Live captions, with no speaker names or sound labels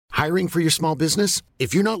Hiring for your small business?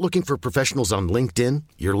 If you're not looking for professionals on LinkedIn,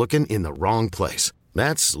 you're looking in the wrong place.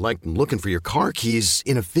 That's like looking for your car keys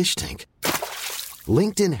in a fish tank.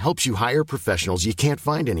 LinkedIn helps you hire professionals you can't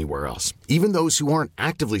find anywhere else, even those who aren't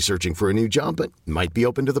actively searching for a new job but might be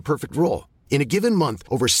open to the perfect role. In a given month,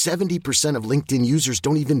 over 70% of LinkedIn users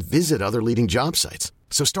don't even visit other leading job sites.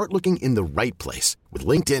 So start looking in the right place. With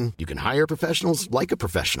LinkedIn, you can hire professionals like a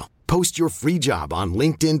professional. Post your free job on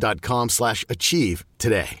linkedin.com/achieve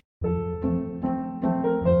today.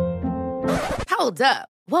 Hold up.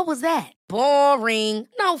 What was that? Boring.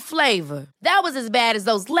 No flavor. That was as bad as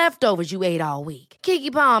those leftovers you ate all week.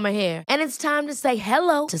 Keke Palmer here, and it's time to say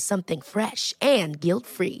hello to something fresh and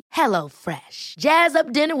guilt-free. Hello Fresh. Jazz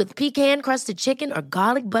up dinner with pecan-crusted chicken or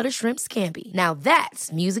garlic butter shrimp scampi. Now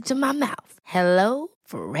that's music to my mouth. Hello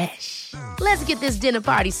Fresh. Let's get this dinner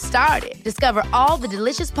party started. Discover all the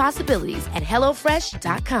delicious possibilities at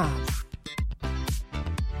hellofresh.com.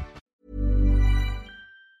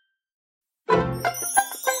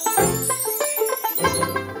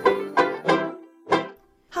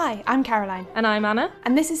 Hi, I'm Caroline. And I'm Anna.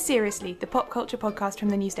 And this is Seriously, the pop culture podcast from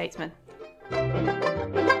The New Statesman.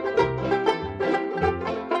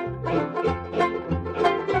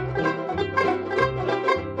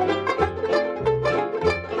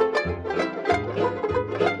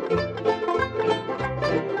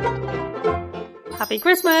 Happy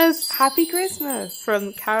Christmas! Happy Christmas!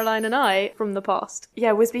 From Caroline and I from the past.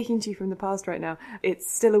 Yeah, we're speaking to you from the past right now. It's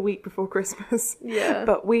still a week before Christmas. Yeah.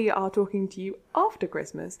 But we are talking to you after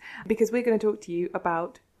Christmas because we're going to talk to you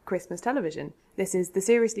about Christmas television. This is the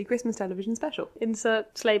Seriously Christmas television special.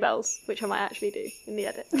 Insert sleigh bells, which I might actually do in the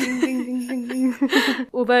edit. Ding, ding, ding, ding, ding.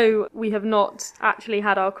 Although we have not actually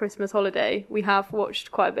had our Christmas holiday, we have watched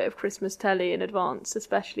quite a bit of Christmas telly in advance,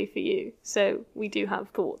 especially for you. So we do have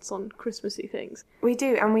thoughts on Christmassy things. We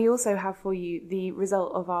do, and we also have for you the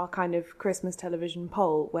result of our kind of Christmas television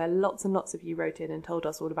poll, where lots and lots of you wrote in and told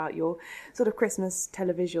us all about your sort of Christmas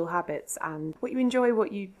televisual habits and what you enjoy,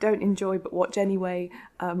 what you don't enjoy but watch anyway,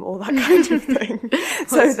 all that kind of thing.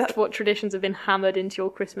 So that's what traditions have been hammered into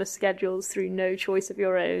your Christmas schedules through no choice of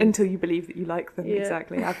your own. Until you believe that you like them, Yeah.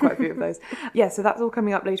 exactly. I have quite a few of those. Yeah, so that's all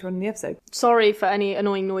coming up later on in the episode. Sorry for any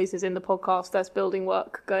annoying noises in the podcast. There's building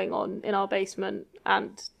work going on in our basement,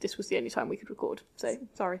 and this was the only time we could record, so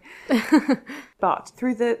sorry. But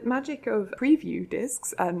through the magic of preview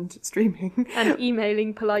discs and streaming... And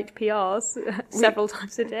emailing polite PRs several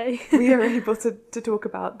times a day. We are able to talk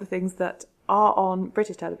about the things that are on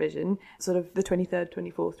British television, sort of the 23rd,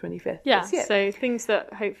 24th, 25th. Yeah, so things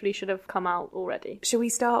that hopefully should have come out already. Shall we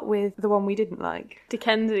start with the one we didn't like?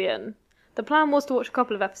 Dickensian. The plan was to watch a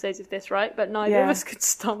couple of episodes of this, right? But neither of us could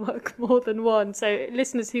stomach more than one. So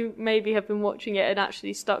listeners who maybe have been watching it and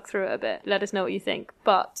actually stuck through it a bit, let us know what you think.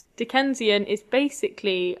 But Dickensian is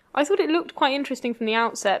basically... I thought it looked quite interesting from the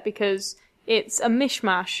outset because it's a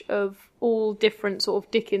mishmash of all different sort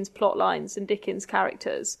of Dickens plot lines and Dickens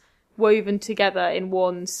characters woven together in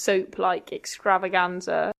one soap-like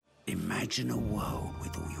extravaganza. Imagine a world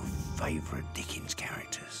with all your favourite Dickens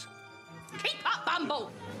characters. Keep up, Bumble!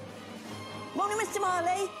 Morning, Mr.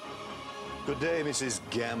 Marley. Good day, Mrs.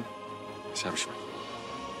 Gamp. Savage.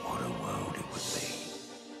 What a world it would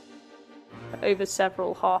be. Over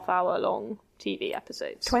several half-hour-long TV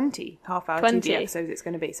episodes. 20 half-hour 20. TV episodes it's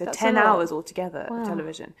going to be. So That's 10 a lot. hours altogether of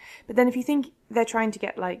television. But then if you think they're trying to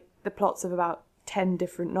get, like, the plots of about 10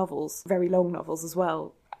 different novels, very long novels as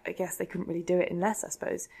well, I guess they couldn't really do it in less, I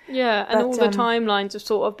suppose. Yeah, and But, all the timelines have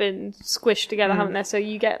sort of been squished together, haven't they? So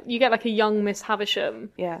you get like a young Miss Havisham.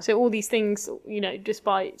 Yeah. So all these things, you know,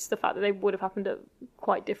 despite the fact that they would have happened at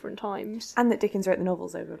quite different times. And that Dickens wrote the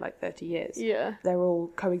novels over, like, 30 years. Yeah. They're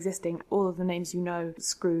all coexisting. All of the names you know,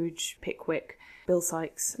 Scrooge, Pickwick, Bill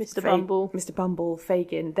Sikes, Mr. Bumble. Mr. Bumble,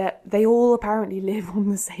 Fagin, they all apparently live on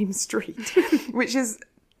the same street, which is...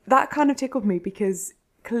 That kind of tickled me because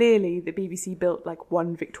clearly the BBC built like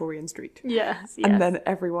one Victorian street. Yes. And then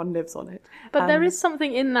everyone lives on it. But there is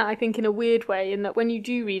something in that, I think, in a weird way, in that when you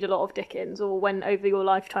do read a lot of Dickens, or when over your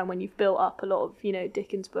lifetime, when you've built up a lot of, you know,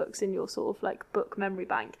 Dickens books in your sort of like book memory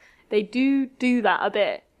bank, they do that a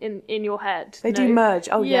bit in your head. They do merge.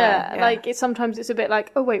 Oh, yeah. Like sometimes it's a bit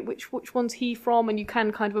like, oh wait, which one's he from? And you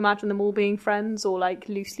can kind of imagine them all being friends or like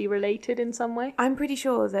loosely related in some way. I'm pretty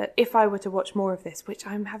sure that if I were to watch more of this, which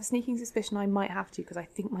I have a sneaking suspicion I might have to because I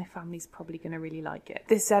think my family's probably going to really like it,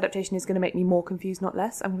 this adaptation is going to make me more confused, not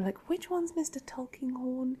less. I'm going to be like, which one's Mr.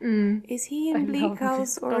 Tulkinghorn? Is he in Bleak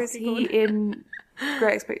House or is he in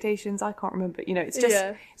Great Expectations? I can't remember. You know, it's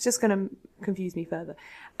just going to confuse me further.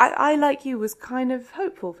 I, like you, was kind of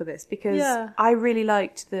hopeful for this because I really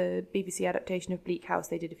liked the BBC adaptation of Bleak House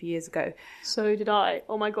they did a few years ago. So did I.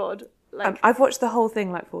 Oh my god. Like, I've watched the whole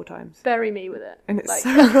thing like 4 times. Bury me with it. And it's so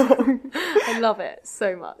long. I love it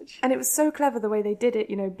so much. And it was so clever the way they did it.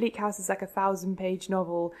 You know, Bleak House is like a 1,000-page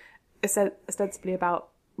novel, ostensibly about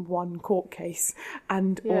one court case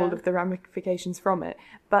and all of the ramifications from it.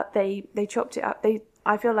 But they chopped it up.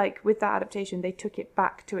 I feel like with that adaptation, they took it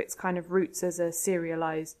back to its kind of roots as a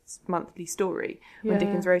serialised monthly story when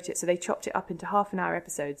Dickens wrote it. So they chopped it up into half-an-hour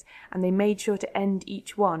episodes, and they made sure to end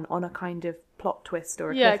each one on a kind of plot twist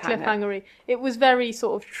or a cliffhangery. It was very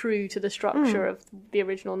sort of true to the structure of the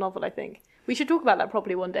original novel, I think. We should talk about that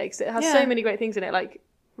properly one day, because it has so many great things in it, like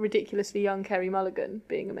ridiculously young Kerry Mulligan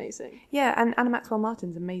being amazing. Yeah, and Anna Maxwell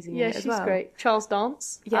Martin's amazing in it as well. Yeah, she's great. Charles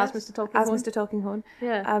Dance as Mr. Tulkinghorn. As Mr. Tulkinghorn.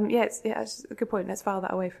 Yeah. It's a good point. Let's file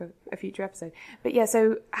that away for a future episode. But yeah,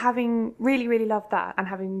 so having really, really loved that and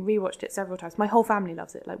having rewatched it several times, my whole family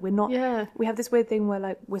loves it. Like, we're not... Yeah. We have this weird thing where,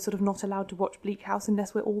 like, we're sort of not allowed to watch Bleak House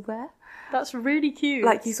unless we're all there. That's really cute.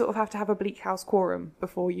 Like, you sort of have to have a Bleak House quorum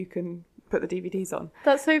before you can put the DVDs on.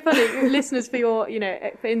 That's so funny. Listeners, for your,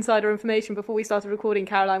 for insider information, before we started recording,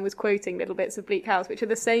 Caroline was quoting little bits of Bleak House, which are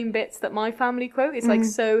the same bits that my family quote. It's like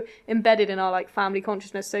so embedded in our like family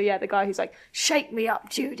consciousness. So yeah, the guy who's like, "Shake me up,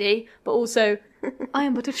 Judy," but also, "I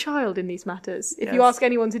am but a child in these matters." If you ask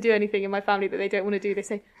anyone to do anything in my family that they don't want to do, they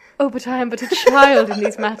say, "Oh, but I am but a child in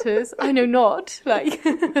these matters. I know not." Like,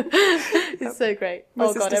 it's so great.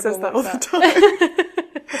 My sister says that all the time.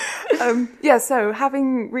 So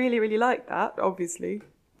having really, really liked that, obviously,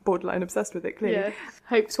 borderline obsessed with it, clearly. Yeah.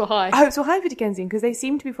 Hopes were high. Hopes were high for Dickensian, because they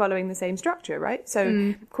seem to be following the same structure, right?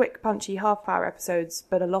 So quick, punchy, half-hour episodes,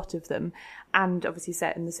 but a lot of them, and obviously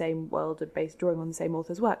set in the same world and based, drawing on the same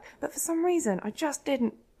author's work. But for some reason, I just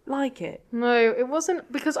didn't like it. No, it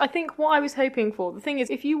wasn't, because I think what I was hoping for, the thing is,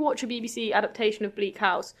 if you watch a BBC adaptation of Bleak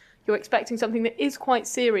House, you're expecting something that is quite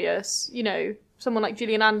serious, someone like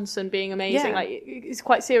Gillian Anderson being amazing, like, it's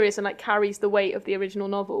quite serious and like carries the weight of the original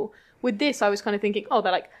novel. With this, I was kind of thinking,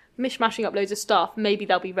 they're like mishmashing up loads of stuff. Maybe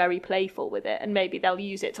they'll be very playful with it, and maybe they'll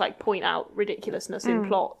use it to like point out ridiculousness in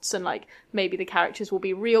plots, and like maybe the characters will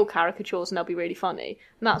be real caricatures and they'll be really funny.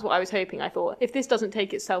 And that's what I was hoping. I thought, if this doesn't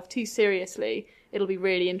take itself too seriously, it'll be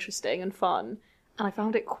really interesting and fun. And I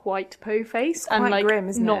found it quite po-faced and like grim,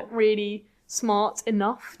 isn't not really smart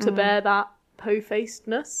enough to bear that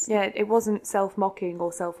po-facedness. Yeah, it wasn't self-mocking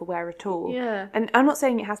or self-aware at all. Yeah. And I'm not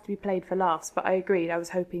saying it has to be played for laughs, but I agreed. I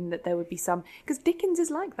was hoping that there would be some... Because Dickens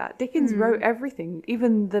is like that. Dickens wrote everything,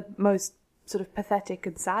 even the most sort of pathetic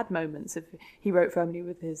and sad moments of he wrote firmly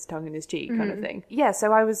with his tongue in his cheek kind of thing. Yeah,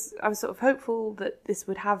 so I was sort of hopeful that this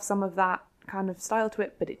would have some of that kind of style to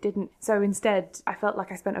it, but it didn't. So instead, I felt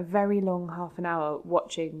like I spent a very long half an hour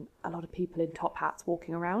watching a lot of people in top hats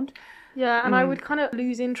walking around. Yeah, and I would kind of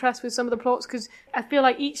lose interest with some of the plots, because I feel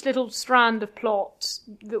like each little strand of plot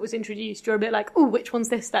that was introduced, you're a bit like, oh, which one's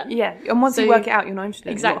this then? Yeah, and once you work it out, you're not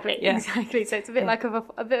interested Exactly. So it's a bit like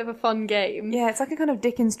a bit of a fun game. Yeah, it's like a kind of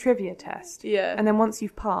Dickens trivia test. Yeah. And then once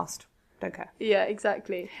you've passed, don't care. Yeah,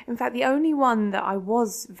 exactly. In fact, the only one that I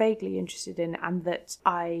was vaguely interested in and that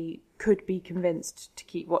I could be convinced to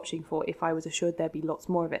keep watching for if I was assured there'd be lots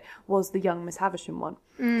more of it was the young Miss Havisham one.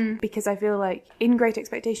 Because I feel like in Great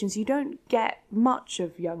Expectations you don't get much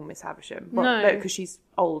of young Miss Havisham. Well, no, because she's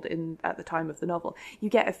old at the time of the novel. You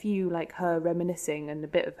get a few, like, her reminiscing and a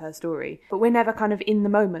bit of her story. But we're never kind of in the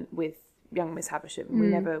moment with young Miss Havisham.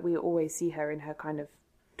 We always see her in her kind of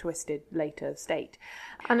twisted later state.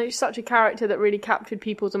 And it's such a character that really captured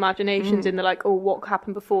people's imaginations in the like, oh, what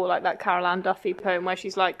happened before, like that Carol Ann Duffy poem where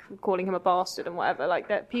she's like calling him a bastard and whatever, like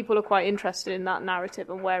that people are quite interested in that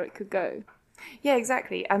narrative and where it could go. Yeah,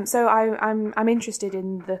 exactly. So I'm interested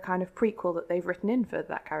in the kind of prequel that they've written in for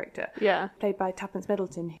that character. Yeah. Played by Tuppence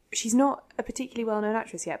Middleton. She's not a particularly well-known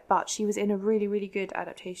actress yet, but she was in a really, really good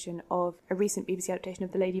adaptation of a recent BBC adaptation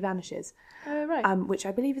of The Lady Vanishes. Oh, right. Which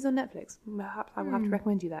I believe is on Netflix. Perhaps I will have to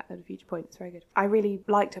recommend you that at a future point. It's very good. I really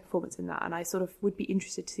liked her performance in that, and I sort of would be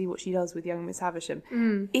interested to see what she does with young Miss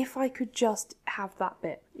Havisham. If I could just have that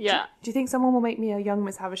bit. Yeah. Do you think someone will make me a young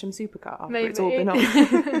Miss Havisham supercar after Maybe. it's all been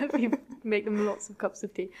on? You make them lots of cups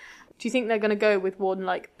of tea. Do you think they're going to go with one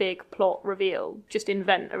like big plot reveal? Just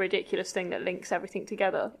invent a ridiculous thing that links everything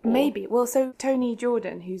together? Or... Maybe. Well, so Tony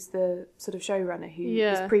Jordan, who's the sort of showrunner who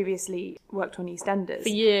has previously worked on EastEnders. For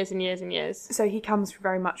years and years and years. So he comes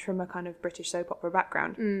very much from a kind of British soap opera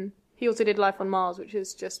background. He also did Life on Mars, which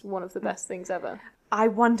is just one of the best things ever. I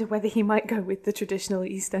wonder whether he might go with the traditional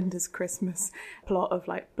EastEnders Christmas plot of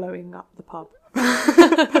like blowing up the pub.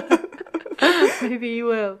 Maybe you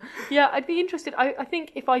will. Yeah, I'd be interested. I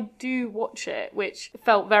think if I do watch it, which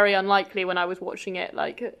felt very unlikely when I was watching it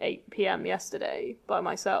like at 8 p.m. yesterday by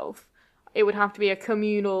myself, it would have to be a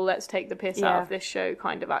communal, let's take the piss out of this show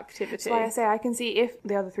kind of activity. That's why I say I can see if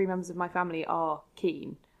the other 3 members of my family are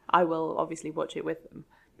keen, I will obviously watch it with them,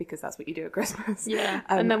 because that's what you do at Christmas. Yeah,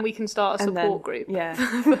 and then we can start a support group. Yeah.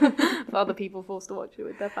 For other people forced to watch it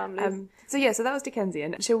with their families. So that was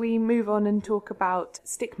Dickensian. Shall we move on and talk about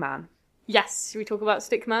Stickman? Yes, should we talk about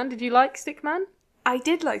Stickman? Did you like Stickman? I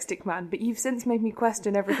did like Stickman, but you've since made me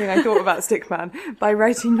question everything I thought about Stickman by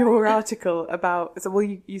writing your article about... So, well,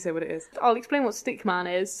 you say what it is. I'll explain what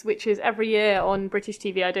Stickman is, which is every year on British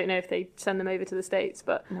TV. I don't know if they send them over to the States,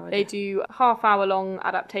 but they do half-hour-long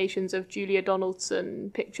adaptations of Julia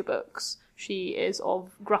Donaldson picture books. She is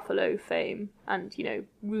of Gruffalo fame and, you know,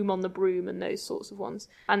 Room on the Broom and those sorts of ones.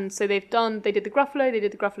 And so they did the Gruffalo, they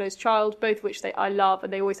did the Gruffalo's Child, both of which I love,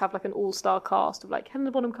 and they always have like an all-star cast of like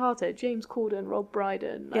Helena Bonham Carter, James Corden, Rob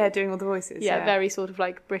Brydon. Like, doing all the voices. Yeah, very sort of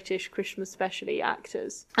like British Christmas specially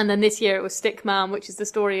actors. And then this year it was Stickman, which is the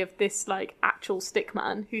story of this like actual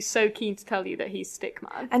Stickman who's so keen to tell you that he's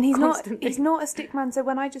Stickman. And he's not a Stickman, so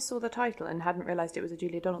when I just saw the title and hadn't realised it was a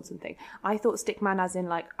Julia Donaldson thing, I thought Stickman as in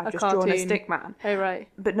like, I've just drawn a Stickman. Oh, right.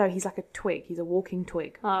 But no, he's like a twig. He's a walking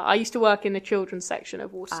twig. I used to work in the children's section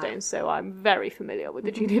of Waterstones, so I'm very familiar with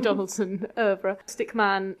the Julia Donaldson oeuvre.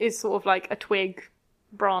 Stickman is sort of like a twig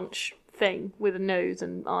branch thing with a nose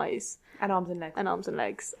and eyes. And arms and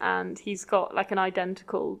legs. And he's got like an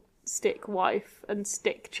identical stick wife and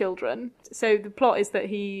stick children. So the plot is that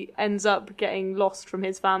he ends up getting lost from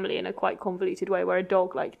his family in a quite convoluted way, where a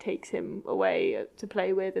dog like takes him away to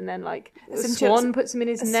play with, and then like a swan puts him in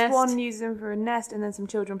his nest. Swan uses him for a nest, and then some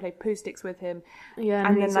children play poo sticks with him. Yeah,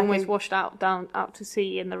 and then he's almost washed out to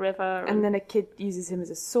sea in the river. And then a kid uses him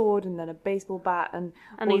as a sword, and then a baseball bat, and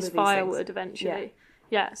he's firewood eventually.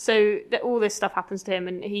 Yeah, so all this stuff happens to him,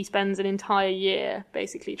 and he spends an entire year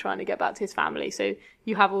basically trying to get back to his family. So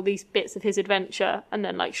you have all these bits of his adventure, and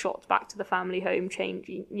then like shots back to the family home,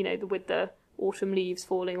 changing, you know, with the autumn leaves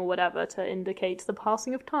falling or whatever to indicate the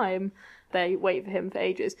passing of time. They wait for him for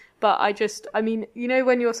ages. But I mean, you know,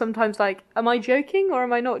 when you're sometimes like, am I joking or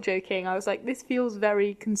am I not joking? I was like, this feels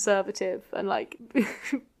very conservative and like...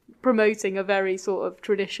 promoting a very sort of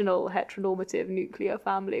traditional heteronormative nuclear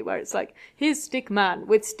family where it's like, here's stick man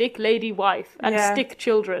with stick lady wife and stick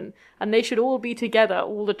children, and they should all be together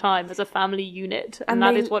all the time as a family unit, and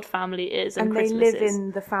that is what family is, and Christmas they live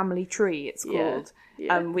in the family tree, it's called,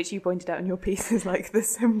 which you pointed out in your piece is like the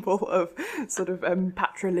symbol of sort of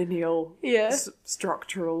patrilineal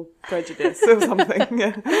structural prejudice or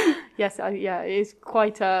something. Yes, it is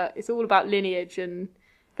quite it's all about lineage and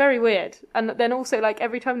very weird. And then also, like,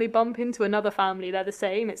 every time they bump into another family, they're the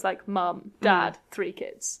same. It's like mum, dad, 3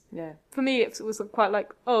 kids. Yeah. For me, it was quite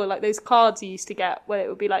like, like those cards you used to get where it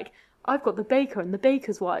would be like, I've got the baker and the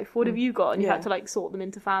baker's wife. What have you got? And you had to, like, sort them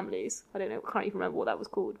into families. I don't know. I can't even remember what that was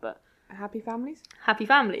called, but... Happy families? Happy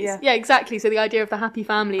families. Yeah, exactly. So the idea of the happy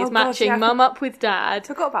family is matching mum up with dad. I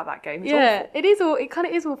forgot about that game. It's awful. It kind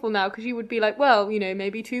of is awful now, because you would be like, well, you know,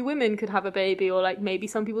 maybe 2 women could have a baby, or like maybe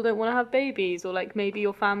some people don't want to have babies, or like maybe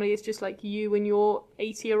your family is just like you and your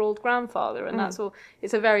 80-year-old grandfather, and that's all.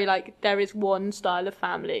 It's a very like, there is one style of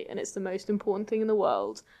family, and it's the most important thing in the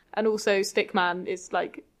world. And also Stickman is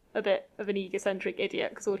like a bit of an egocentric idiot,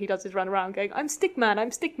 because all he does is run around going, I'm Stickman,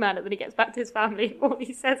 and then he gets back to his family, all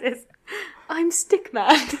he says is, I'm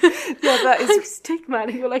Stickman. That is... I'm Stickman,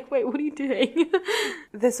 and you're like, wait, what are you doing?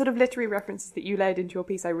 The sort of literary references that you laid into your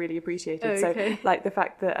piece I really appreciated. So, like the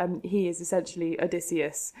fact that he is essentially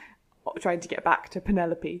Odysseus trying to get back to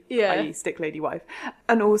Penelope, i.e. Stick Lady Wife,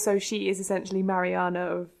 and also she is essentially Mariana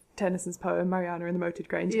of Tennyson's poem Mariana in the Moated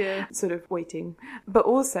Grange, sort of waiting. But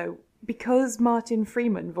also, because Martin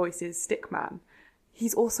Freeman voices Stickman,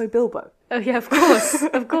 he's also Bilbo. Oh yeah, of course,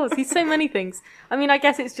 of course. He's so many things. I mean, I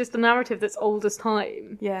guess it's just a narrative that's old as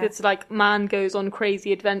time. Yeah. It's like, man goes on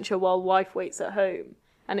crazy adventure while wife waits at home.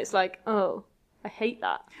 And it's like, oh, I hate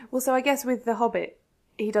that. Well, so I guess with The Hobbit,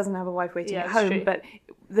 he doesn't have a wife waiting at home, true. But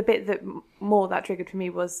the bit that triggered for me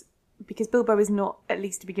was because Bilbo is not, at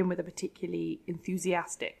least to begin with, a particularly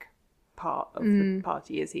enthusiastic part of the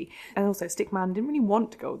party, is he? And also Stickman didn't really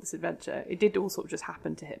want to go on this adventure. It did all sort of just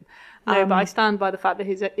happen to him. No, but I stand by the fact that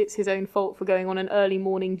it's his own fault for going on an early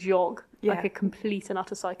morning jog, like a complete and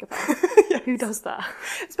utter psychopath. Yes. Who does that?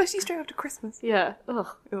 Especially straight after Christmas. Yeah. Ugh.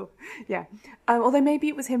 Yeah. Although maybe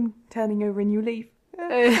it was him turning over a new leaf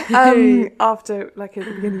After, like, at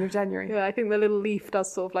the beginning of January. Yeah, I think the little leaf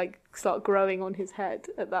does sort of like start growing on his head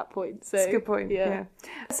at that point. So that's a good point, yeah.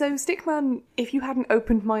 So, Stickman, if you hadn't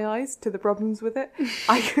opened my eyes to the problems with it,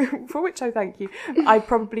 for which I thank you, I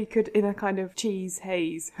probably could, in a kind of cheese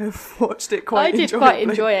haze, have watched it quite enjoyably. I did quite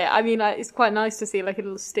enjoy it. I mean, it's quite nice to see like a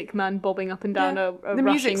little Stickman bobbing up and down a the rushing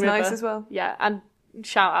music's river. nice as well. Yeah, and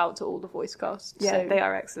shout out to all the voice casts. Yeah, So, they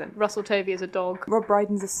are excellent. Russell Tovey is a dog. Rob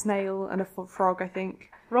Brydon's a snail and a frog, I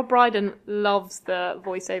think. Rob Brydon loves the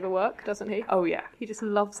voiceover work, doesn't he? Oh, yeah. He just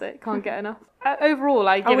loves it. Can't get enough. Overall,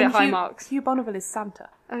 I give it high marks. Hugh Bonneville is Santa.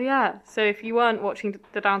 Oh, yeah. So if you weren't watching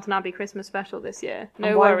the Downton Abbey Christmas special this year,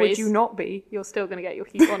 no why worries. would you not be? You're still going to get your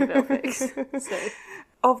Hugh Bonneville fix. So.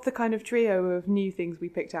 Of the kind of trio of new things we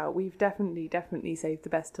picked out, we've definitely saved the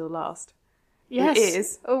best till last. Yes. It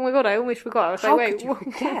is. Oh my god, I almost forgot. I was How like, could you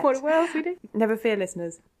wait, forget? what else we do? Never fear,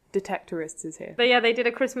 listeners. Detectorists is here. But yeah, they did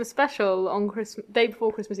a Christmas special on day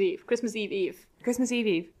before Christmas Eve. Christmas Eve. Christmas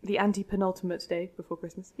Eve, the anti-penultimate day before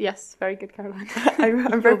Christmas. Yes, very good, Caroline.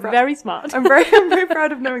 I'm very proud. Very smart. I'm very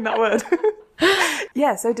proud of knowing that word.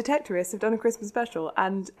 Yeah, so Detectorists have done a Christmas special,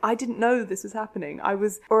 and I didn't know this was happening. I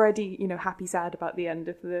was already, happy, sad about the end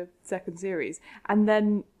of the second series, and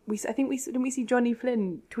then didn't we see Johnny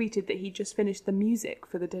Flynn tweeted that he just finished the music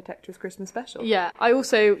for the Detectorist Christmas special? Yeah, I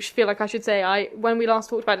also feel like I should say when we last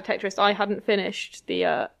talked about Detectorist, I hadn't finished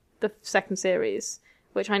the second series,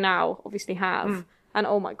 which I now obviously have. And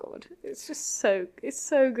oh my god, it's so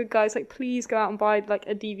good, guys. Like, please go out and buy like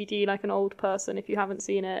a DVD like an old person if you haven't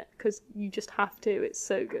seen it, because you just have to. It's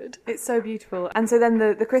so good. It's so beautiful. And so then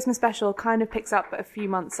the Christmas special kind of picks up a few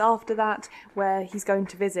months after that, where he's going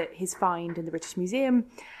to visit his find in the British Museum,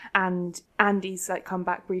 and Andy's like come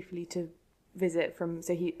back briefly to visit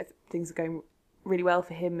things are going really well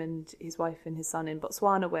for him and his wife and his son in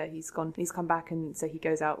Botswana, where he's come back, and so he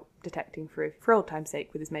goes out detecting for old time's sake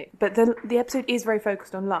with his mate. But the episode is very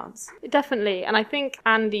focused on Lance. Definitely, and I think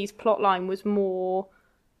Andy's plotline was more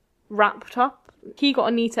wrapped up. He got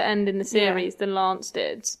a neater end in the series than Lance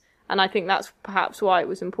did, and I think that's perhaps why it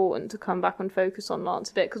was important to come back and focus on Lance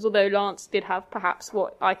a bit, because although Lance did have perhaps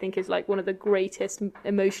what I think is like one of the greatest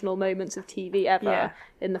emotional moments of TV ever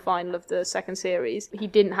in the final of the second series, he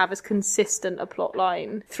didn't have as consistent a plot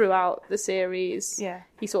line throughout the series. Yeah.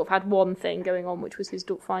 He sort of had one thing going on, which was his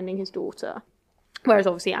finding his daughter. Whereas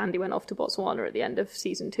obviously Andy went off to Botswana at the end of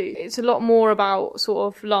season 2. It's a lot more about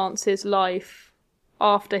sort of Lance's life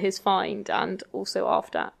after his find, and also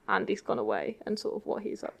after Andy's gone away, and sort of what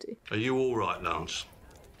he's up to. Are you all right, Lance?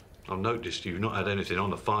 I've noticed you've not had anything on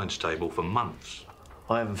the finds table for months.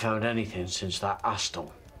 I haven't found anything since that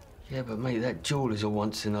Astle. Yeah, but mate, that jewel is a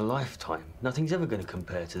once in a lifetime. Nothing's ever going to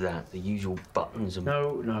compare to that. The usual buttons and...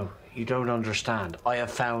 No, you don't understand. I have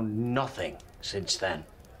found nothing since then.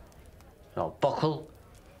 Not buckle,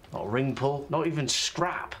 not ring pull, not even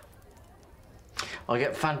scrap. I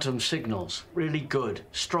get phantom signals, really good,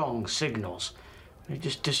 strong signals. They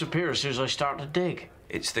just disappear as soon as I start to dig.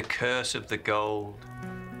 It's the curse of the gold.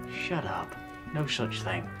 Shut up. No such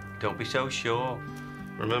thing. Don't be so sure.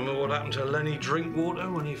 Remember what happened to Lenny Drinkwater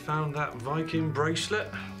when he found that Viking bracelet?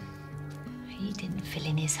 He didn't fill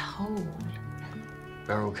in his hole.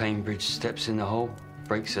 Beryl Cambridge steps in the hole,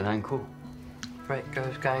 breaks an ankle. Brett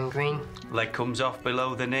goes gangrene. Leg comes off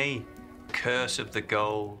below the knee. Curse of the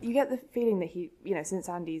gold. You get the feeling that he, since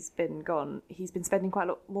Andy's been gone, he's been spending quite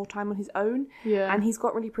a lot more time on his own. Yeah. And he's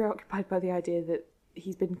got really preoccupied by the idea that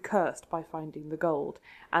he's been cursed by finding the gold,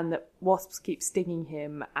 and that wasps keep stinging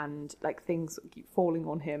him, and like things keep falling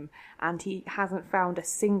on him, and he hasn't found a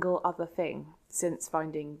single other thing since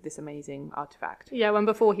finding this amazing artifact. Yeah, when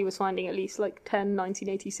before he was finding at least like 10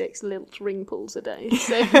 1986 lilt ring pulls a day.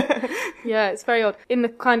 So yeah, it's very odd. In the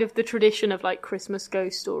kind of the tradition of like Christmas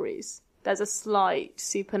ghost stories, there's a slight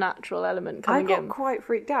supernatural element coming in. I got quite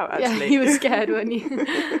freaked out, actually. Yeah, you were scared, weren't you?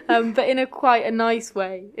 But in quite a nice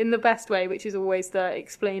way, in the best way, which is always the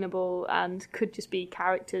explainable and could just be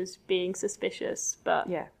characters being suspicious, but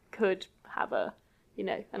could have a,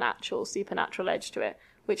 an actual supernatural edge to it,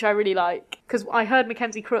 which I really like. Because I heard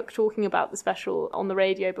Mackenzie Crook talking about the special on the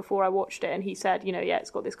radio before I watched it, and he said,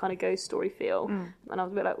 it's got this kind of ghost story feel. And I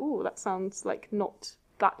was a bit like, ooh, that sounds like not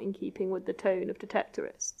that in keeping with the tone of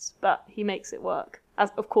Detectorists, but he makes it work,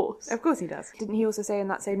 of course he does. Didn't he also say in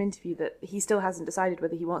that same interview that he still hasn't decided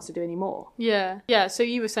whether he wants to do any more? Yeah, so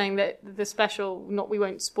you were saying that the special, we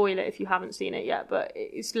won't spoil it if you haven't seen it yet, but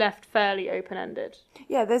it's left fairly open-ended.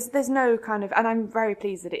 Yeah, there's no kind of, and I'm very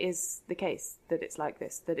pleased that it is the case that it's like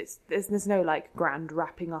this, that there's no like grand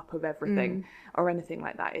wrapping up of everything or anything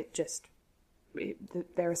like that. It just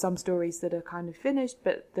there are some stories that are kind of finished,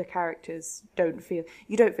 but the characters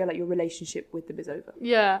you don't feel like your relationship with them is over.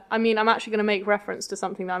 Yeah, I mean, I'm actually going to make reference to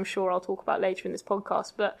something that I'm sure I'll talk about later in this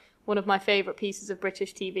podcast, but one of my favourite pieces of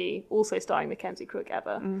British TV, also starring Mackenzie Crook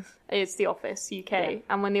ever, is The Office UK. Yeah.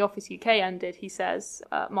 And when The Office UK ended, he says,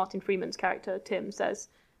 Martin Freeman's character, Tim, says,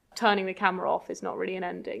 turning the camera off is not really an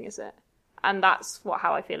ending, is it? And that's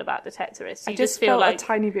how I feel about Detectorists. I just feel like a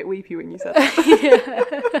tiny bit weepy when you said that.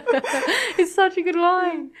 It's such a good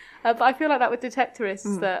line. But I feel like that with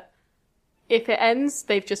Detectorists, that if it ends,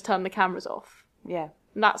 they've just turned the cameras off. Yeah.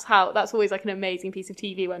 And that's always like an amazing piece of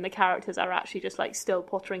TV when the characters are actually just like still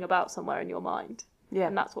pottering about somewhere in your mind. Yeah.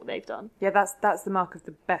 And that's what they've done. Yeah, that's the mark of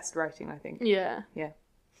the best writing, I think. Yeah. Yeah.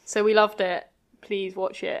 So we loved it. Please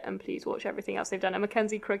watch it, and please watch everything else they've done. And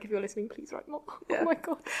Mackenzie Crook, if you're listening, please write more. Yeah. Oh my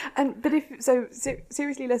god!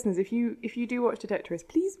 Seriously, listeners, if you do watch Detectorists,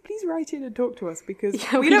 please write in and talk to us, because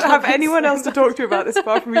we don't have anyone else to talk to about this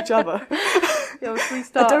apart from each other. Yeah,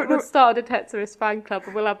 we'll start a Detectorist fan club,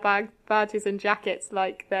 and we'll have badges and jackets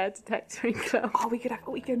like their Detectoring club. Oh, we could have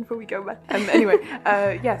a weekend before we go back. Anyway,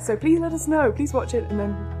 so please let us know. Please watch it, and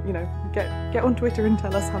then get on Twitter and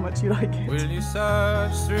tell us how much you like it. Will you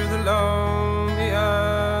search through the lonely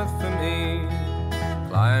earth for me?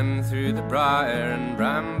 Climb through the briar and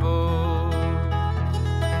bramble.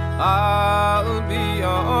 I'll be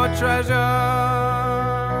your treasure.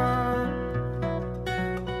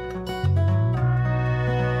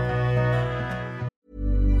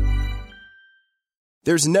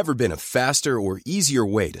 There's never been a faster or easier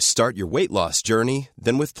way to start your weight loss journey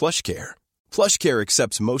than with PlushCare. PlushCare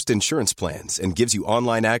accepts most insurance plans and gives you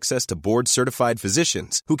online access to board-certified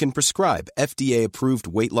physicians who can prescribe FDA-approved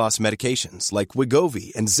weight loss medications like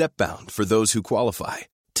Wegovy and Zepbound for those who qualify.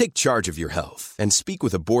 Take charge of your health and speak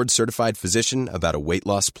with a board-certified physician about a weight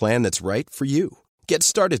loss plan that's right for you. Get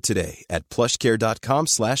started today at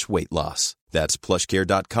plushcare.com/weight-loss. That's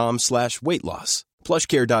plushcare.com/weight-loss.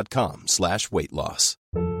 plushcare.com/weight-loss.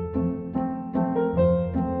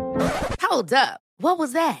 Hold up. What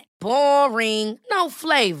was that? Boring. No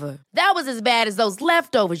flavor. That was as bad as those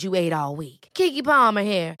leftovers you ate all week. Keke Palmer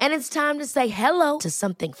here, and it's time to say hello to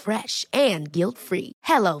something fresh and guilt-free.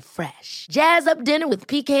 HelloFresh. Jazz up dinner with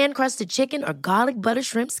pecan-crusted chicken or garlic butter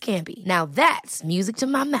shrimp scampi. Now that's music to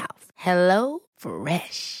my mouth.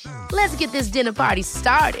 HelloFresh. Let's get this dinner party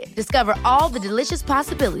started. Discover all the delicious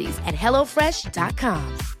possibilities at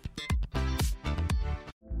HelloFresh.com.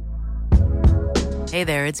 Hey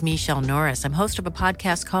there, it's Michelle Norris. I'm host of a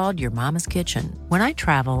podcast called Your Mama's Kitchen. When I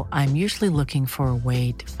travel, I'm usually looking for a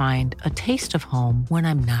way to find a taste of home when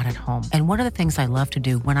I'm not at home. And one of the things I love to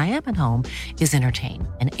do when I am at home is entertain.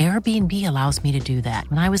 And Airbnb allows me to do that.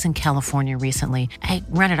 When I was in California recently, I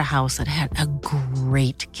rented a house that had a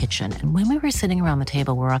great kitchen. And when we were sitting around the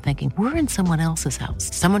table, we were all thinking, we're in someone else's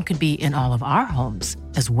house. Someone could be in all of our homes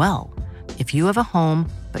as well. If you have a home,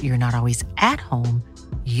 but you're not always at home,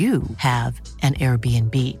 you have an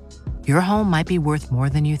Airbnb. Your home might be worth more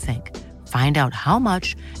than you think. Find out how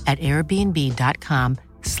much at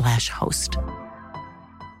airbnb.com/host.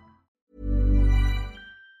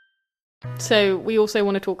 So we also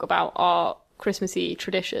want to talk about our Christmassy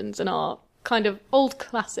traditions and our kind of old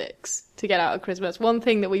classics to get out of Christmas. One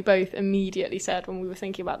thing that we both immediately said when we were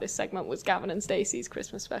thinking about this segment was Gavin and Stacey's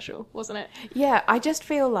Christmas special, wasn't it? Yeah, I just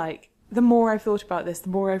feel like the more I've thought about this, the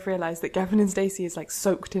more I've realised that Gavin and Stacey is like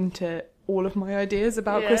soaked into all of my ideas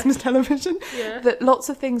about Christmas television. Yeah. That lots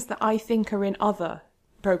of things that I think are in other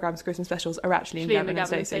programmes' Christmas specials are actually in the Gavin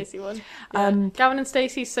and Stacey one. Yeah. Gavin and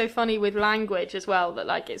Stacey's so funny with language as well, that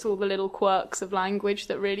like it's all the little quirks of language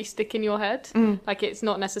that really stick in your head. Like it's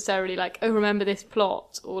not necessarily like, oh, remember this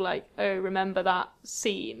plot, or like, oh, remember that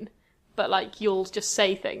scene, but like you'll just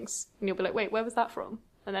say things and you'll be like, wait, where was that from?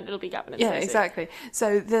 And then it'll be Gavin and Stacey. Yeah, exactly.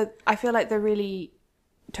 So I feel like the really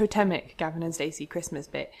totemic Gavin and Stacey Christmas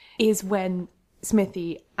bit is when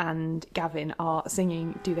Smithy and Gavin are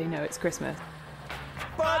singing Do They Know It's Christmas?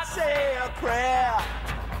 But say a prayer.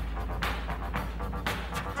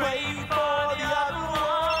 Pray for the other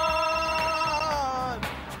one.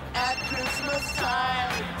 At Christmas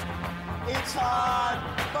time, it's hard,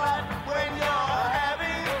 but when you're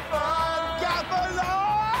having fun, Gavin,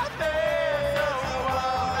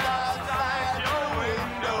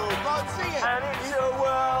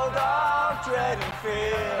 dread and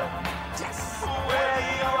fear. Yes. Where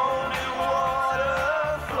the only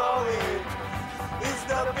water flowing is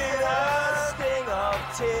the bitter sting of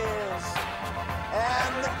tears,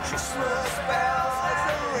 and the Christmas bells as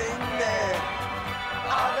they ring there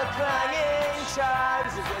are the clanging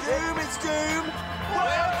chimes of doom is doom.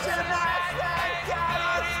 Well, tonight they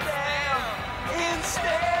cannot stand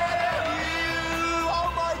instead of you.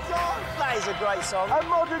 is a great song. A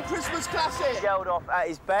modern Christmas classic. Geldof at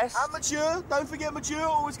his best. And mature. Don't forget mature,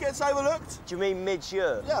 always gets overlooked. Do you mean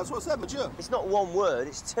mid-year? Yeah, that's what I said, mature. It's not one word,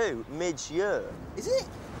 it's two. Mid-year. Is it?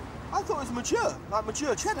 I thought it was mature, like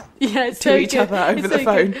mature cheddar. Yeah, it's to so each good. other over It's the so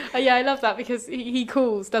phone. good. Yeah, I love that because he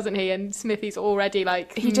calls, doesn't he? And Smithy's already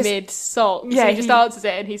like mid-song. Yeah, so he just answers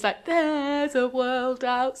it and he's like, "There's a world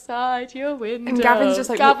outside your window." And Gavin's just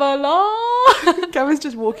like, Gavelon. Gavin's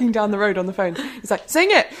just walking down the road on the phone. He's like, "Sing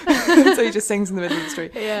it!" So he just sings in the middle of the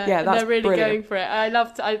street. Yeah, that's they're really brilliant. going for it. I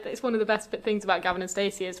loved. It's one of the best things about Gavin and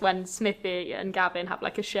Stacey is when Smithy and Gavin have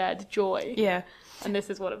like a shared joy. Yeah. And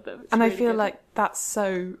this is one of them. It's and really I feel good. like that's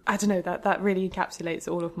so, I don't know, that really encapsulates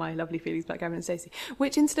all of my lovely feelings about Gavin and Stacey,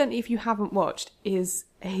 which incidentally, if you haven't watched, is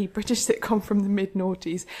a British sitcom from the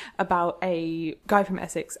mid-noughties about a guy from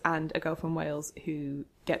Essex and a girl from Wales who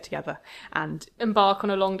get together and embark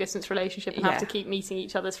on a long-distance relationship and have Yeah. to keep meeting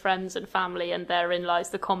each other's friends and family, and therein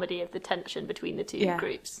lies the comedy of the tension between the two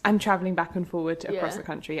groups. And travelling back and forward across Yeah. the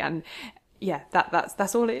country. And yeah,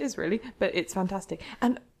 that's all it is really, but it's fantastic.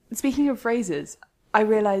 And speaking of phrases, I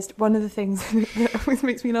realised one of the things that always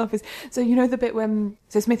makes me laugh is, so you know the bit when,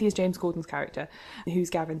 so Smithy is James Corden's character, who's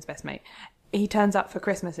Gavin's best mate. He turns up for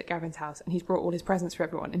Christmas at Gavin's house and he's brought all his presents for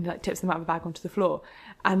everyone and he like tips them out of a bag onto the floor.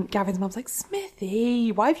 And Gavin's mum's like,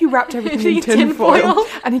 "Smithy, why have you wrapped everything in tin foil?"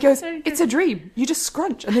 And he goes, "It's a dream. You just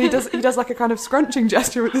scrunch." And then he does like a kind of scrunching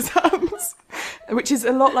gesture with his hands, which is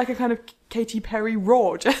a lot like a kind of Katy Perry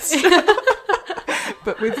raw gesture.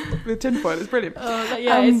 But with tinfoil, it's brilliant.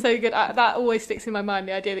 It's so good. That always sticks in my mind,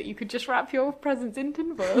 the idea that you could just wrap your presents in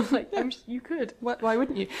tinfoil. Like, you could. Why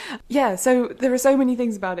wouldn't you? Yeah, so there are so many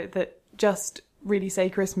things about it that just really say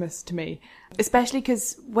Christmas to me. Especially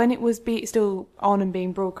because when it was still on and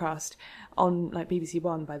being broadcast on like BBC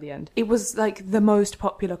One by the end, it was like the most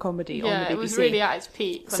popular comedy on the BBC. Yeah, it was really at its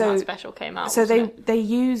peak when that special came out. So they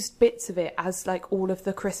used bits of it as like all of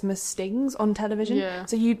the Christmas stings on television. Yeah.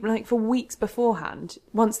 So you like for weeks beforehand,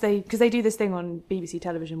 because they do this thing on BBC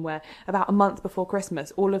television where about a month before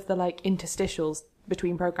Christmas, all of the like interstitials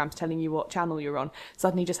between programmes telling you what channel you're on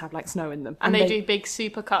suddenly just have like snow in them. And they do big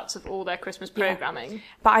super cuts of all their Christmas programming. Yeah.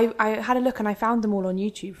 But I had a look and I found them all on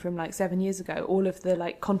YouTube from like 7 years ago. All of the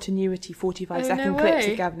like continuity 45-second clips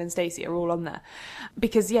of Gavin and Stacey are all on there.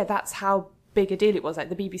 Because that's how big a deal it was. Like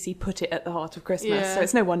the BBC put it at the heart of Christmas. Yeah. So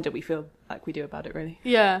it's no wonder we feel like we do about it, really.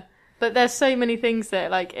 Yeah. But there's so many things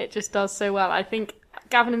that like it just does so well. I think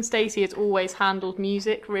Gavin and Stacey has always handled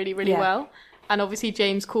music really, really well. And obviously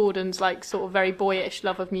James Corden's like sort of very boyish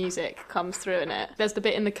love of music comes through in it. There's the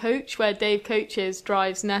bit in the coach where Dave Coaches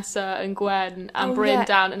drives Nessa and Gwen and Bryn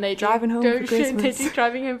down and they Driving Home for Christmas. They do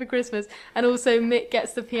Driving Home for Christmas. And also Mick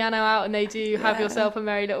gets the piano out and they do Have Yourself a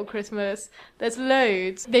Merry Little Christmas. There's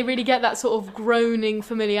loads. They really get that sort of groaning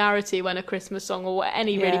familiarity when a Christmas song or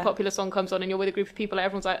any really popular song comes on and you're with a group of people and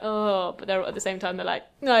everyone's like, "Oh," but they're at the same time they're like,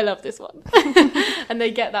 "No, I love this one." And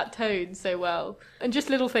they get that tone so well. And just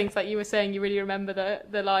little things like you were saying, you really remember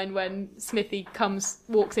the line when Smithy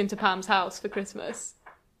walks into Pam's house for Christmas.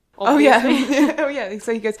 Obviously. Oh yeah.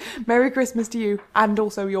 So he goes, "Merry Christmas to you and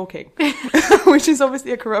also your king," which is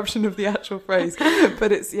obviously a corruption of the actual phrase,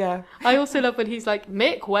 but it's I also love when he's like,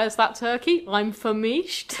 "Mick, where's that turkey? I'm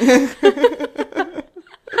famished." Like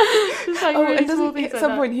and doesn't at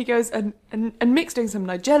some point he goes and Mick's doing some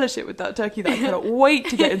Nigella shit with that turkey that I cannot wait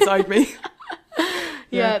to get inside me.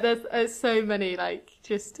 Yeah, there's so many like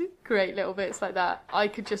just great little bits like that. I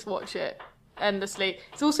could just watch it endlessly.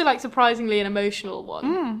 It's also like surprisingly an emotional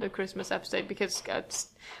one, the Christmas episode, because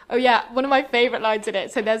one of my favourite lines in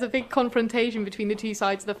it. So there's a big confrontation between the two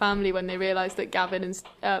sides of the family when they realise that Gavin is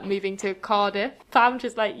moving to Cardiff. Pam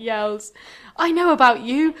just like yells, "I know about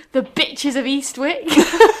you, the bitches of Eastwick."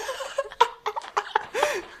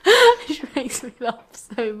 Which makes me laugh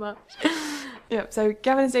so much. Yeah, so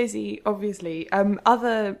Gavin and Stacey, obviously.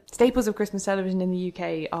 Other staples of Christmas television in the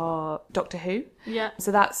UK are Doctor Who. Yeah.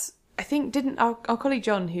 So that's, I think, didn't our colleague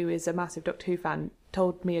John, who is a massive Doctor Who fan,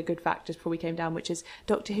 told me a good fact just before we came down, which is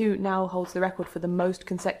Doctor Who now holds the record for the most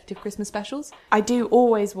consecutive Christmas specials. I do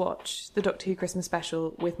always watch the Doctor Who Christmas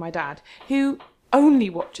special with my dad, who only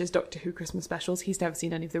watches Doctor Who Christmas specials. He's never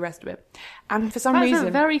seen any of the rest of it. And for some reason... That's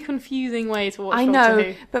a very confusing way to watch Doctor Who.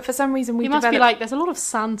 I know, but for some reason we've developed... You must be like, there's a lot of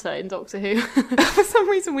Santa in Doctor Who. For some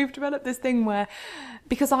reason we've developed this thing where,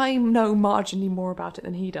 because I know marginally more about it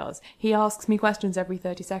than he does, he asks me questions every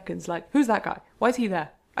 30 seconds, like, "Who's that guy? Why is he there?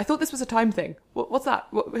 I thought this was a time thing. What's that?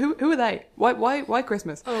 Who are they? Why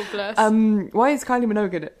Christmas? Oh, bless. Why is Kylie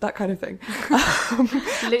Minogue in it? That kind of thing."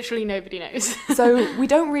 Literally nobody knows. So we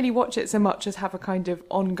don't really watch it so much as have a kind of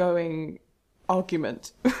ongoing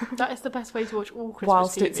argument. That is the best way to watch all Christmas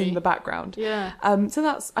whilst TV. It's in the background. Yeah.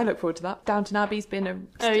 So I look forward to that. Downton Abbey's been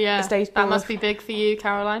a staple. That must be big for you,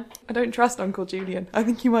 Caroline. I don't trust Uncle Julian. I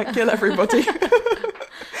think he might kill everybody.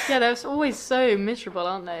 Yeah, they're always so miserable,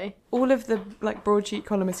 aren't they? All of the broadsheet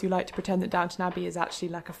columnists who like to pretend that Downton Abbey is actually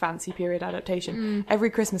like a fancy period adaptation, every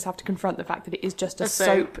Christmas have to confront the fact that it is just a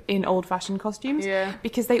soap in old-fashioned costumes. Yeah.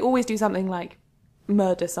 Because they always do something like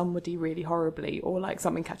murder somebody really horribly, or like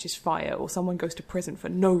something catches fire, or someone goes to prison for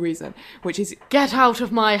no reason, which is get out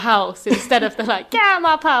of my house instead of the get out of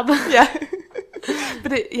my pub. Yeah.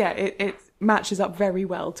 But it matches up very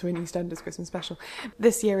well to an EastEnders Christmas special.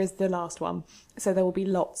 This year is the last one, so there will be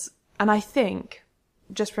lots. And I think,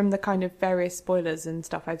 just from the kind of various spoilers and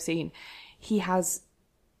stuff I've seen, he has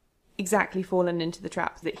exactly fallen into the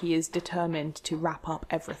trap that he is determined to wrap up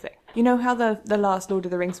everything. You know how the last Lord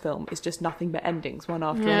of the Rings film is just nothing but endings, one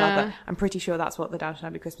after another? I'm pretty sure that's what the Downton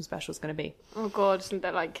Abbey Christmas special is going to be. Oh God, isn't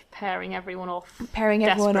that pairing everyone off? Pairing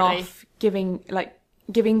everyone off, giving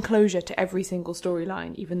closure to every single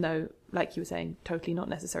storyline, even though, like you were saying, totally not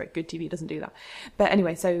necessary. Good TV doesn't do that. But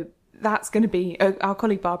anyway, so that's going to be... Our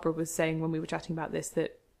colleague Barbara was saying when we were chatting about this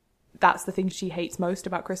that that's the thing she hates most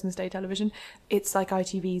about Christmas Day television. It's like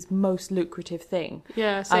ITV's most lucrative thing.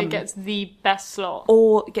 Yeah, so it gets the best slot.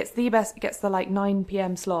 Or gets the 9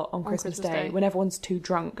 p.m. slot on Christmas Day when everyone's too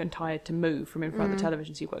drunk and tired to move from in front of the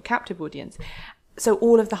television, so you've got a captive audience. So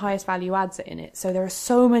all of the highest value ads are in it. So there are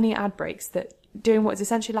so many ad breaks that doing what is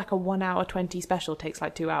essentially like a 1 hour 20 special takes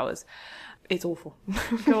like 2 hours. It's awful.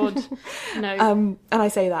 God, no. And I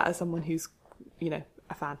say that as someone who's,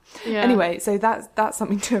 a fan. Yeah. Anyway, so that's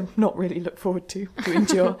something to not really look forward to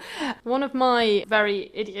endure. One of my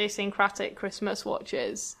very idiosyncratic Christmas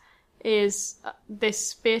watches is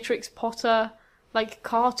this Beatrix Potter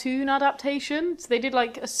cartoon adaptation. So they did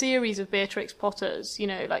a series of Beatrix Potters,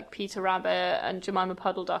 like Peter Rabbit and Jemima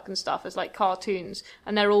Puddle Duck and stuff as cartoons,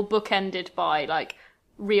 and they're all bookended by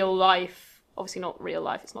real life. Obviously not real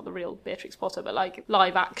life, it's not the real Beatrix Potter, but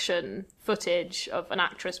live action footage of an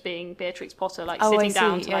actress being Beatrix Potter, sitting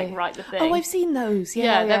down to write the thing. Oh, I've seen those.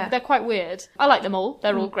 They're quite weird. I like them all.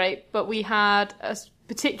 They're all great. But we had a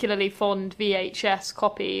particularly fond VHS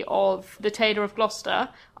copy of The Tailor of Gloucester.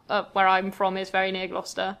 Where I'm from is very near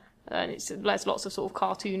Gloucester. And there's lots of sort of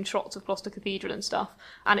cartoon shots of Gloucester Cathedral and stuff.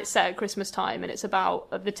 And it's set at Christmas time, and it's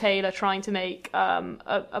about the tailor trying to make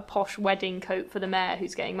a posh wedding coat for the mayor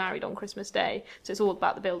who's getting married on Christmas Day. So it's all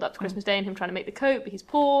about the build-up to Christmas Day and him trying to make the coat, but he's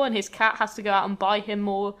poor, and his cat has to go out and buy him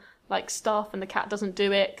more stuff, and the cat doesn't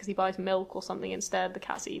do it because he buys milk or something instead. The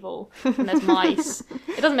cat's evil, and there's mice.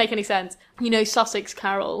 It doesn't make any sense. Sussex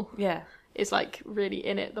Carol. Yeah. Is really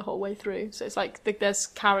in it the whole way through. So it's there's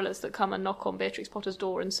carolers that come and knock on Beatrix Potter's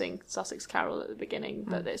door and sing Sussex Carol at the beginning,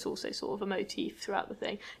 but there's also sort of a motif throughout the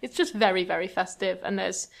thing. It's just very, very festive, and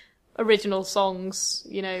there's original songs,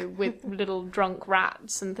 with little drunk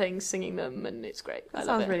rats and things singing them, and it's great. That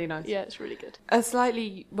sounds really nice. Yeah, it's really good.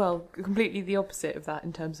 Completely the opposite of that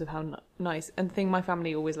in terms of how nice. And the thing my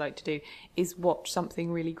family always like to do is watch something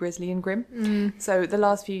really grisly and grim. So the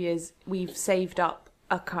last few years, we've saved up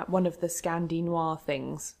one of the Scandi Noir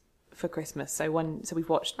things for Christmas. So we've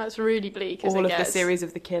watched... That's really bleak, all of the series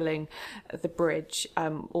of The Killing, The Bridge,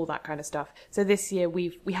 all that kind of stuff. So this year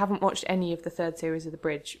we haven't watched any of the third series of The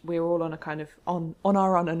Bridge. We're all on a kind of on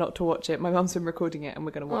our honour not to watch it. My mum's been recording it, and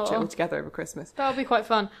we're going to watch it all together over Christmas. That'll be quite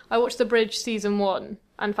fun. I watched The Bridge season 1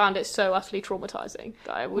 and found it so utterly traumatising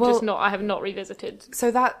that I have not revisited.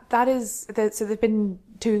 So that is... So there've been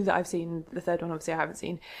 2 that I've seen. The third one, obviously, I haven't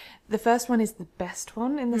seen. The first one is the best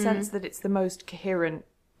one in the sense that it's the most coherent.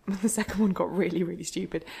 The second one got really, really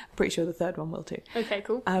stupid. I'm pretty sure the third one will too. Okay,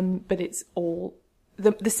 cool. But it's all...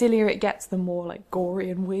 The sillier it gets, the more,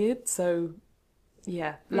 gory and weird. So,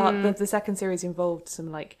 yeah. The second series involved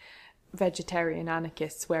some, vegetarian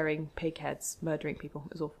anarchists wearing pig heads, murdering people.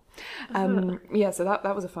 It was awful. So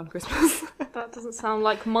that was a fun Christmas. That doesn't sound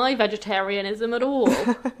like my vegetarianism at all.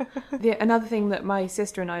 Another thing that my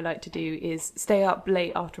sister and I like to do is stay up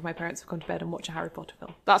late after my parents have gone to bed and watch a Harry Potter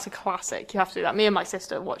film. That's a classic. You have to do that. Me and my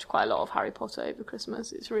sister watch quite a lot of Harry Potter over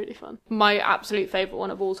Christmas. It's really fun. My absolute favourite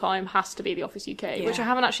one of all time has to be The Office UK, which I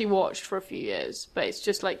haven't actually watched for a few years, but it's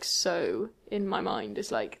just so in my mind is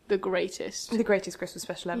the greatest. The greatest Christmas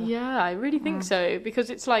special ever. Yeah, I really think so, because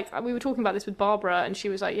it's we were talking about this with Barbara, and she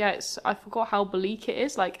was like, I forgot how bleak it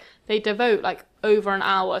is. They devote over an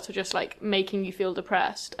hour to just making you feel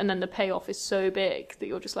depressed, and then the payoff is so big that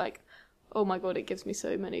you're just oh my God, it gives me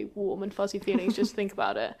so many warm and fuzzy feelings just think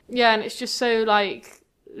about it. Yeah, and it's just so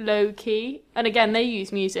low key. And again, they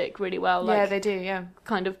use music really well. Like, yeah, they do, yeah.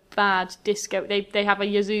 Kind of bad disco. They have a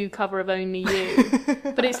Yazoo cover of Only You.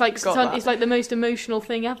 But it's like it's like the most emotional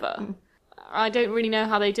thing ever. I don't really know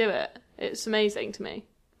how they do it. It's amazing to me.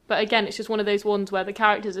 But again, it's just one of those ones where the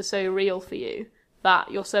characters are so real for you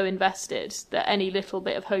that you're so invested that any little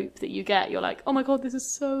bit of hope that you get, you're like, oh my god, this is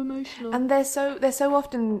so emotional. And they're so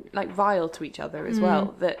often like vile to each other as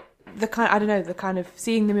well, that the kind of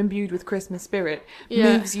seeing them imbued with Christmas spirit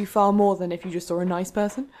moves you far more than if you just saw a nice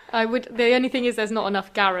person. The only thing is there's not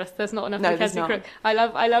enough Gareth, there's not enough Mackenzie Crook. I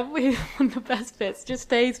love one of the best bits, just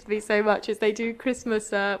stays with me so much, is they do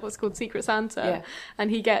Christmas, what's called Secret Santa,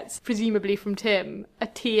 and he gets, presumably from Tim, a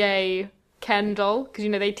TA Ken doll, because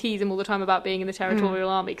they tease him all the time about being in the Territorial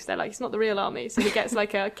Army, because they're like, it's not the real army, so he gets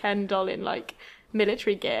like a Ken doll in like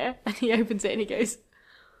military gear, and he opens it and he goes,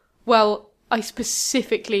 well, I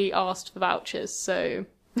specifically asked for vouchers, so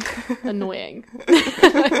annoying.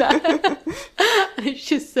 Like that. And it's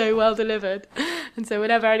just so well delivered. And so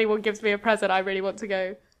whenever anyone gives me a present, I really want to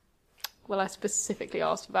go, well, I specifically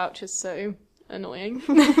asked for vouchers, so annoying.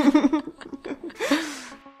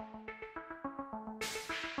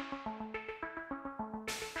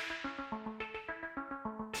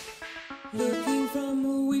 Looking from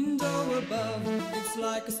a window above, it's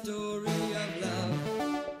like a story of love.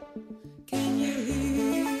 Can you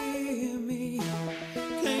hear me?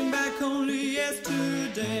 Came back only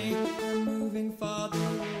yesterday. I'm moving farther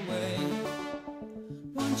away.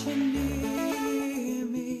 Won't you near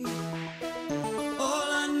me? All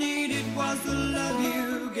I needed was the love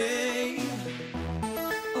you gave.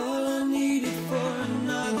 All I needed for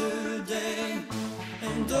another day.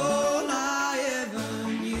 And all I ever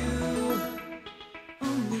knew.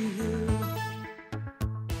 Only you.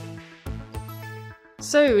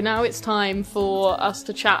 So now it's time for us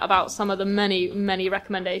to chat about some of the many, many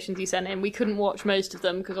recommendations you sent in. We couldn't watch most of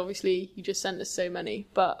them because obviously you just sent us so many,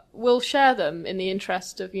 but we'll share them in the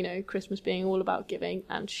interest of, Christmas being all about giving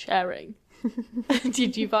and sharing.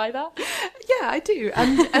 Did you buy that? Yeah, I do.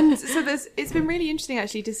 And so it's been really interesting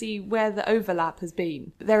actually to see where the overlap has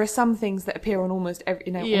been. There are some things that appear on almost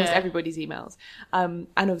everybody's emails. And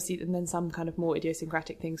then some kind of more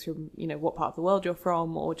idiosyncratic things from, what part of the world you're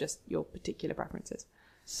from or just your particular preferences.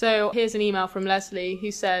 So here's an email from Leslie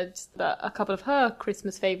who said that a couple of her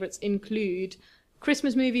Christmas favourites include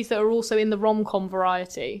Christmas movies that are also in the rom-com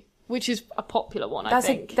variety, which is a popular one, I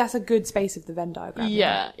think. That's a good space of the Venn diagram.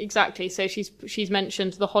 Yeah, right? Exactly. So she's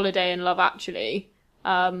mentioned The Holiday and Love Actually.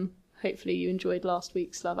 Hopefully you enjoyed last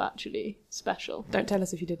week's Love Actually special. Don't tell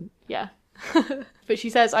us if you didn't. Yeah. But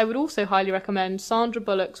she says, I would also highly recommend Sandra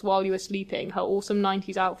Bullock's While You Were Sleeping. Her awesome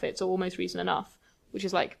 90s outfits are almost reason enough, which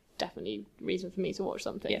is like definitely reason for me to watch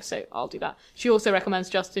something. Yeah. So I'll do that. She also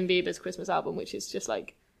recommends Justin Bieber's Christmas album, which is just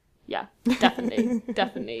like, yeah,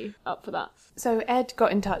 definitely up for that. So Ed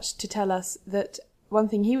got in touch to tell us that one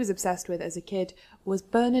thing he was obsessed with as a kid was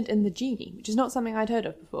Bernard and the Genie, which is not something I'd heard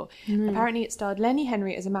of before. Apparently it starred Lenny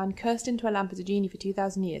Henry as a man cursed into a lamp as a genie for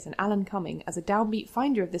 2,000 years and Alan Cumming as a downbeat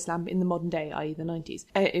finder of this lamp in the modern day, i.e. the 90s.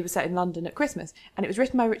 It was set in London at Christmas, and it was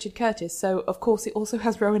written by Richard Curtis, so of course it also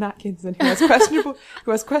has Rowan Atkinson, who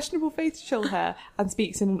has questionable facial hair and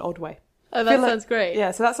speaks in an odd way. Oh, that sounds great.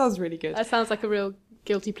 Yeah, so that sounds really good. That sounds like a real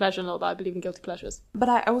guilty pleasure, not that I believe in guilty pleasures. But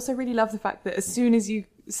I also really love the fact that as soon as you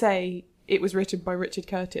say it was written by Richard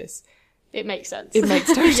Curtis, it makes sense. It makes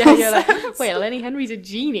total sense. You're like, wait, Lenny Henry's a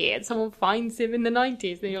genie and someone finds him in the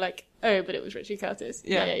 90s. Then you're like, oh, but it was Richard Curtis.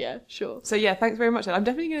 Yeah, sure. So yeah, thanks very much. I'm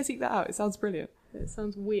definitely going to seek that out. It sounds brilliant. It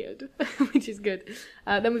sounds weird, which is good.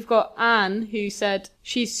 Then we've got Anne, who said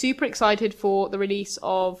she's super excited for the release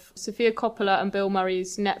of Sofia Coppola and Bill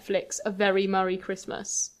Murray's Netflix A Very Murray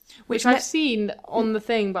Christmas. Which I've seen on the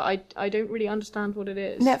thing, but I don't really understand what it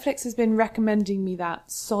is. Netflix has been recommending me that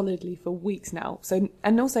solidly for weeks now. So,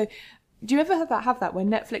 and also, do you ever have that when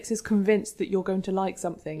Netflix is convinced that you're going to like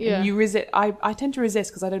something and you resist? I tend to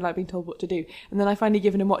resist because I don't like being told what to do. And then I finally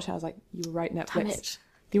given and watched it. I was like, you were right, Netflix.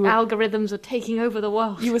 Damn it. Algorithms are taking over the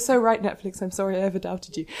world. You were so right, Netflix. I'm sorry I ever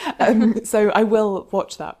doubted you. So I will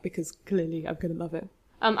watch that because clearly I'm going to love it.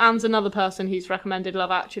 Anne's another person who's recommended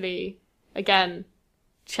Love Actually. Again,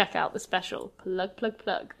 check out the special. Plug.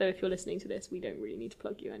 Though if you're listening to this, we don't really need to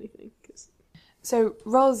plug you anything. So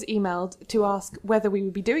Roz emailed to ask whether we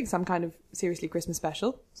would be doing some kind of Seriously Christmas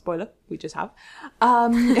special. Spoiler, we just have.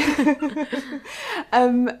 And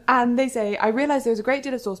they say, I realise there was a great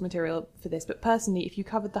deal of source material for this, but personally, if you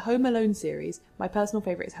covered the Home Alone series, my personal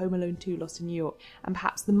favourite is Home Alone 2 Lost in New York, and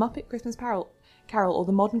perhaps the Muppet Christmas Carol or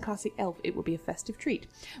the modern classic Elf, it will be a festive treat.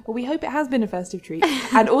 Well, we hope it has been a festive treat.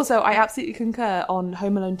 And also, I absolutely concur on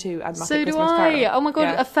Home Alone 2 and Muppet So do Christmas I. Carol. Oh my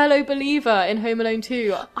God, a fellow believer in Home Alone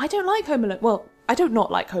 2. I don't like Home Alone. Well, I don't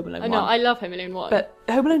not like Home Alone 1. No, I love Home Alone 1. But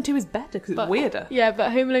Home Alone 2 is better because it's weirder. Yeah,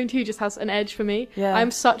 but Home Alone 2 just has an edge for me. Yeah.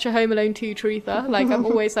 I'm such a Home Alone 2 truther. Like, I'm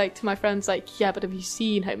always like to my friends, like, yeah, but have you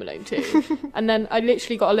seen Home Alone 2? And then I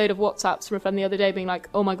literally got a load of WhatsApps from a friend the other day being like,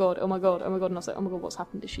 oh my God, oh my God, oh my God. And I was like, oh my God, what's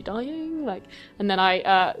happened? Is she dying? Like, and then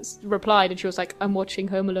I replied and she was like, I'm watching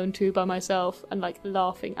Home Alone 2 by myself and like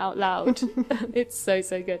laughing out loud. It's so,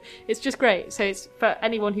 so good. It's just great. So it's for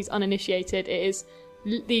anyone who's uninitiated, it is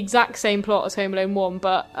the exact same plot as Home Alone 1,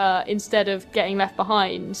 but instead of getting left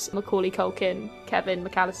behind, Macaulay Culkin, Kevin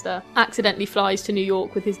McAllister, accidentally flies to New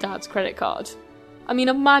York with his dad's credit card. I mean,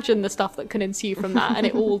 imagine the stuff that can ensue from that, and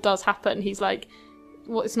it all does happen. He's like,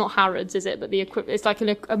 well, it's not Harrods, is it? But the it's like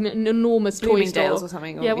an enormous toy store. Or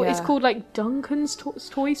something. Or, yeah, well, it's called like Duncan's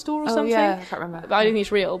Toy Store or something. Yeah, I can't remember. But I don't think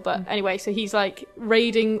it's real. But anyway, so he's like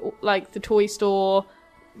raiding like the toy store,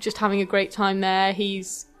 just having a great time there.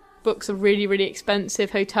 He's books a really, really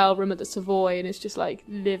expensive hotel room at the Savoy and is just like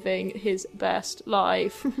living his best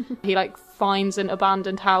life. He like finds an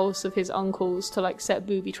abandoned house of his uncle's to like set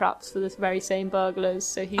booby traps for this very same burglars.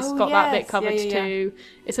 So he's got that bit covered too.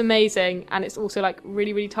 It's amazing, and it's also like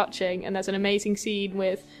really, really touching. And there's an amazing scene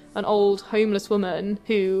with an old homeless woman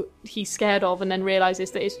who he's scared of and then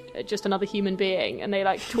realizes that it's just another human being, and they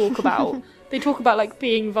like talk about like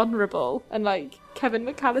being vulnerable, and like Kevin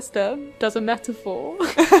McAllister does a metaphor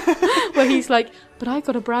where he's like, but I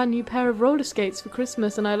got a brand new pair of roller skates for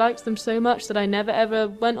Christmas and I liked them so much that I never ever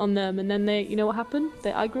went on them, and then you know what happened?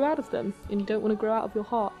 I grew out of them, and you don't want to grow out of your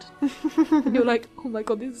heart. And you're like, oh my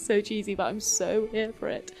God, this is so cheesy, but I'm so here for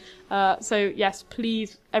it. So yes,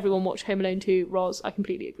 please everyone watch Home Alone 2. Roz, I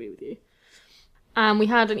completely agree with you. And we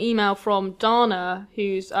had an email from Dana,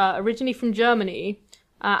 who's originally from Germany,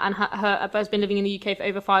 and has been living in the UK for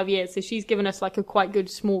over 5 years. So she's given us like a quite good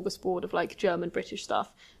smorgasbord of like German British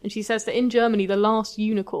stuff. And she says that in Germany, The Last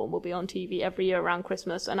Unicorn will be on TV every year around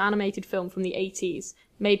Christmas, an animated film from the 80s,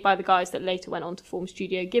 made by the guys that later went on to form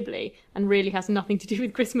Studio Ghibli, and really has nothing to do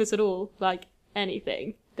with Christmas at all, like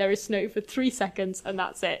anything. There is snow for 3 seconds and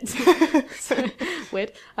that's it. So,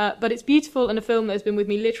 weird. But it's beautiful, and a film that has been with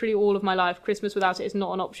me literally all of my life. Christmas without it is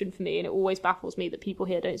not an option for me, and it always baffles me that people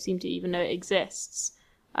here don't seem to even know it exists.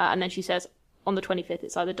 And then she says, on the 25th,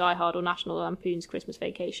 it's either Die Hard or National Lampoon's Christmas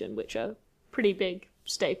Vacation, which are pretty big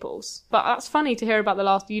staples. But that's funny to hear about The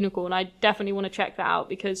Last Unicorn. I definitely want to check that out,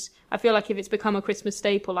 because I feel like if it's become a Christmas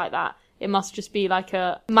staple like that, it must just be like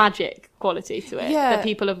a magic quality to it that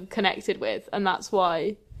people have connected with, and that's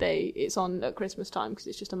why it's on at Christmas time, because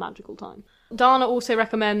it's just a magical time. Dana also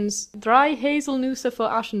recommends Drei Haselnüsse für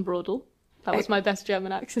Aschenbrödel. That was my best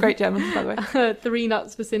German accent. Great German, by the way. 3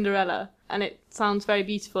 Nuts for Cinderella. And it sounds very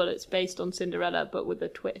beautiful. It's based on Cinderella, but with a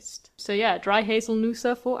twist. So yeah, Drei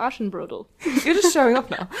Haselnüsse für Aschenbrödel. You're just showing off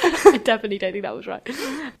now. I definitely don't think that was right.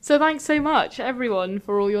 So thanks so much, everyone,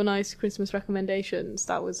 for all your nice Christmas recommendations.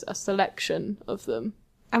 That was a selection of them.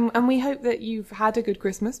 And we hope that you've had a good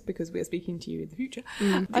Christmas, because we are speaking to you in the future.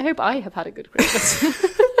 I hope I have had a good Christmas.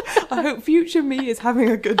 I hope future me is having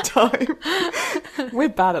a good time. We're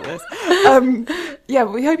bad at this. Yeah,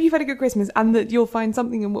 we hope you've had a good Christmas, and that you'll find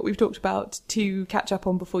something in what we've talked about to catch up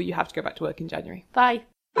on before you have to go back to work in January. Bye.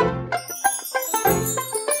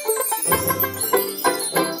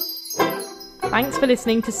 Thanks for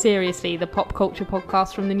listening to Seriously, the pop culture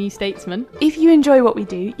podcast from The New Statesman. If you enjoy what we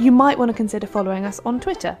do, you might want to consider following us on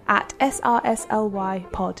Twitter at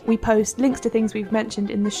SRSLYpod. We post links to things we've mentioned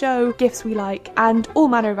in the show, gifts we like, and all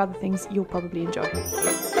manner of other things you'll probably enjoy.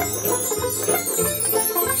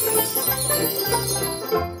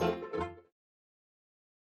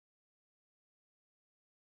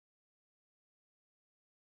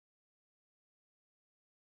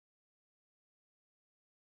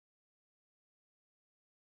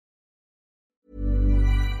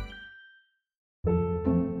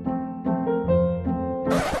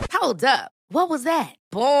 Hold up. What was that?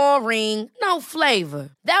 Boring. No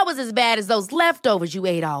flavor. That was as bad as those leftovers you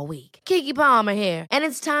ate all week. Keke Palmer here, and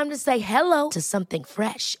it's time to say hello to something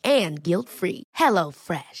fresh and guilt-free.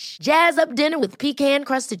 HelloFresh. Jazz up dinner with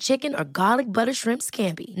pecan-crusted chicken or garlic butter shrimp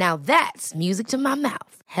scampi. Now that's music to my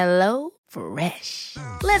mouth. HelloFresh.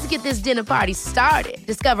 Let's get this dinner party started.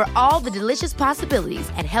 Discover all the delicious possibilities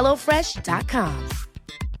at HelloFresh.com.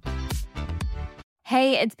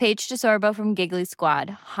 Hey, it's Paige DeSorbo from Giggly Squad.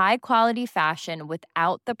 High quality fashion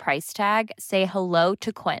without the price tag. Say hello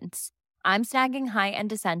to Quince. I'm snagging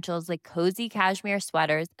high-end essentials like cozy cashmere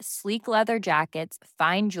sweaters, sleek leather jackets,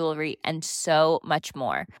 fine jewelry, and so much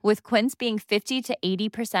more. With Quince being 50 to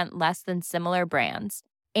 80% less than similar brands.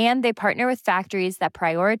 And they partner with factories that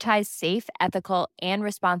prioritize safe, ethical, and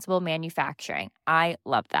responsible manufacturing. I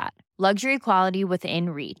love that. Luxury quality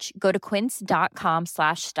within reach. Go to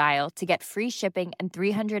quince.com/style to get free shipping and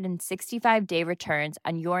 365-day returns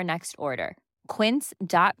on your next order.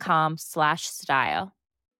 Quince.com/style.